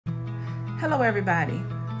Hello everybody.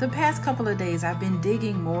 The past couple of days I've been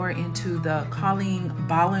digging more into the Colleen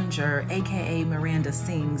Bollinger, aka Miranda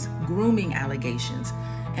Sings, grooming allegations.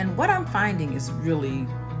 And what I'm finding is really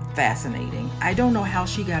fascinating. I don't know how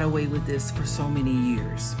she got away with this for so many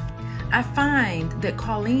years. I find that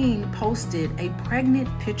Colleen posted a pregnant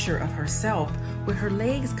picture of herself with her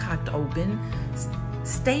legs cocked open,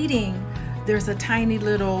 stating, "There's a tiny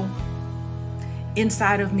little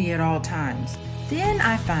inside of me at all times." Then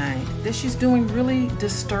I find that she's doing really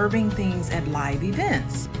disturbing things at live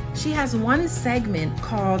events. She has one segment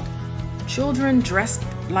called Children Dressed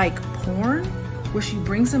Like Porn, where she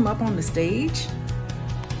brings them up on the stage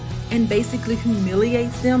and basically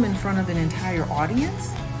humiliates them in front of an entire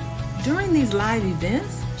audience. During these live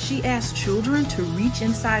events, she asks children to reach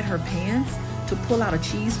inside her pants to pull out a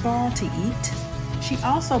cheese ball to eat. She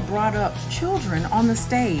also brought up children on the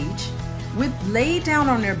stage laid down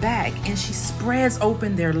on their back, and she spreads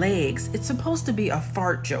open their legs. It's supposed to be a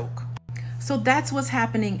fart joke. So that's what's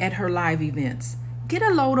happening at her live events. Get a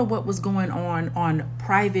load of what was going on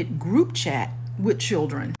private group chat with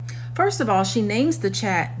children. First of all, she names the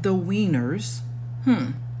chat the Wieners.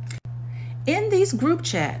 In these group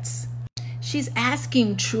chats, she's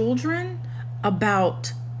asking children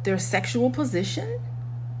about their sexual position.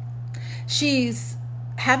 She's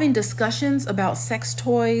having discussions about sex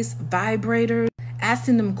toys, vibrators,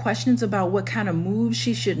 asking them questions about what kind of moves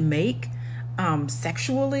she should make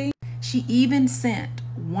sexually. She even sent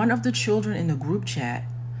one of the children in the group chat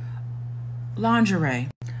lingerie.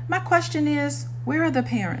 My question is, where are the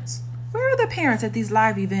parents? Where are the parents at these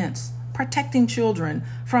live events protecting children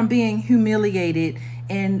from being humiliated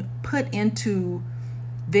and put into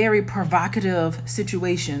very provocative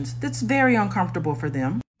situations that's very uncomfortable for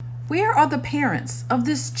them? Where are the parents of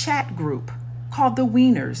this chat group called the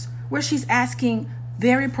Wieners, where she's asking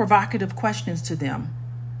very provocative questions to them?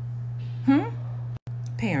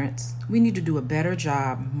 Parents, we need to do a better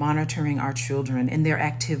job monitoring our children and their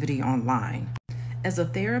activity online. As a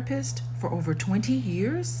therapist for over 20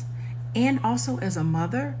 years, and also as a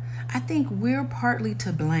mother, I think we're partly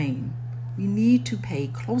to blame. We need to pay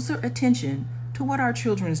closer attention to what our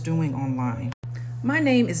children's doing online. My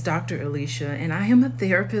name is Dr. Alicia, and I am a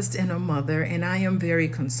therapist and a mother, and I am very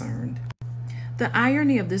concerned. The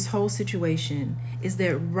irony of this whole situation is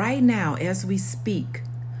that right now, as we speak,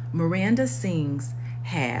 Miranda Sings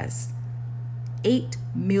has 8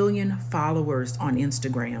 million followers on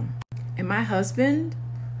Instagram. And my husband,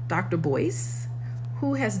 Dr. Boyce,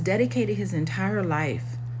 who has dedicated his entire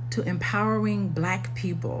life to empowering Black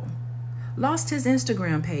people, lost his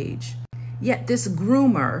Instagram page. Yet this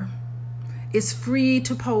groomer is free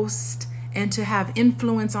to post and to have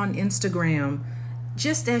influence on Instagram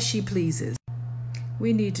just as she pleases.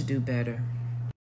 We need to do better.